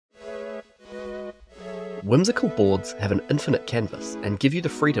Whimsical boards have an infinite canvas and give you the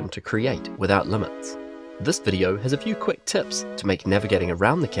freedom to create without limits. This video has a few quick tips to make navigating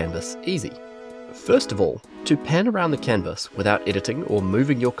around the canvas easy. First of all, to pan around the canvas without editing or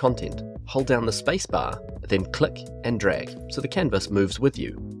moving your content, hold down the spacebar, then click and drag so the canvas moves with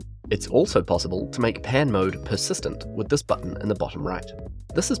you. It's also possible to make pan mode persistent with this button in the bottom right.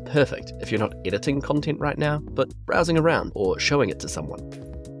 This is perfect if you're not editing content right now, but browsing around or showing it to someone.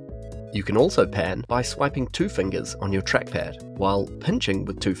 You can also pan by swiping two fingers on your trackpad, while pinching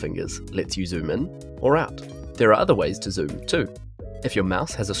with two fingers lets you zoom in or out. There are other ways to zoom too. If your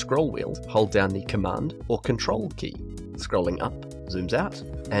mouse has a scroll wheel, hold down the Command or Control key. Scrolling up zooms out,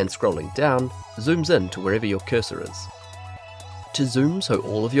 and scrolling down zooms in to wherever your cursor is. To zoom so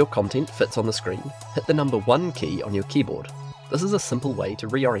all of your content fits on the screen, hit the number 1 key on your keyboard. This is a simple way to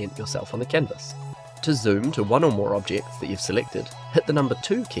reorient yourself on the canvas. To zoom to one or more objects that you've selected, hit the number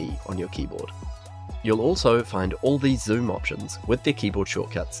 2 key on your keyboard. You'll also find all these zoom options with their keyboard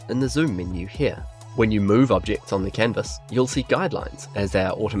shortcuts in the zoom menu here. When you move objects on the canvas, you'll see guidelines as they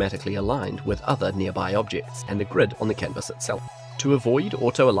are automatically aligned with other nearby objects and the grid on the canvas itself. To avoid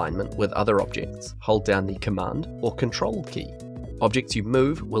auto-alignment with other objects, hold down the Command or Control key. Objects you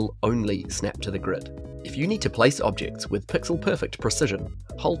move will only snap to the grid. If you need to place objects with pixel-perfect precision,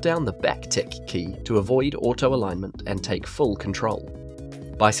 hold down the backtick key to avoid auto-alignment and take full control.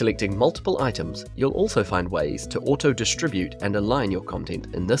 By selecting multiple items, you'll also find ways to auto-distribute and align your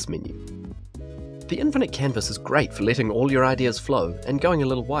content in this menu. The infinite canvas is great for letting all your ideas flow and going a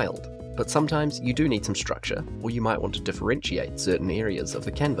little wild, but sometimes you do need some structure, or you might want to differentiate certain areas of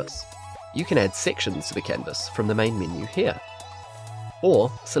the canvas. You can add sections to the canvas from the main menu here.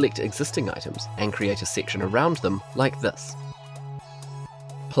 Or select existing items and create a section around them like this.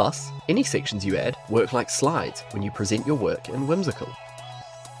 Plus, any sections you add work like slides when you present your work in Whimsical.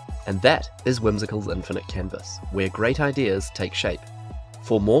 And that is Whimsical's infinite canvas, where great ideas take shape.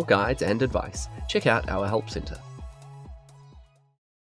 For more guides and advice, check out our Help Center.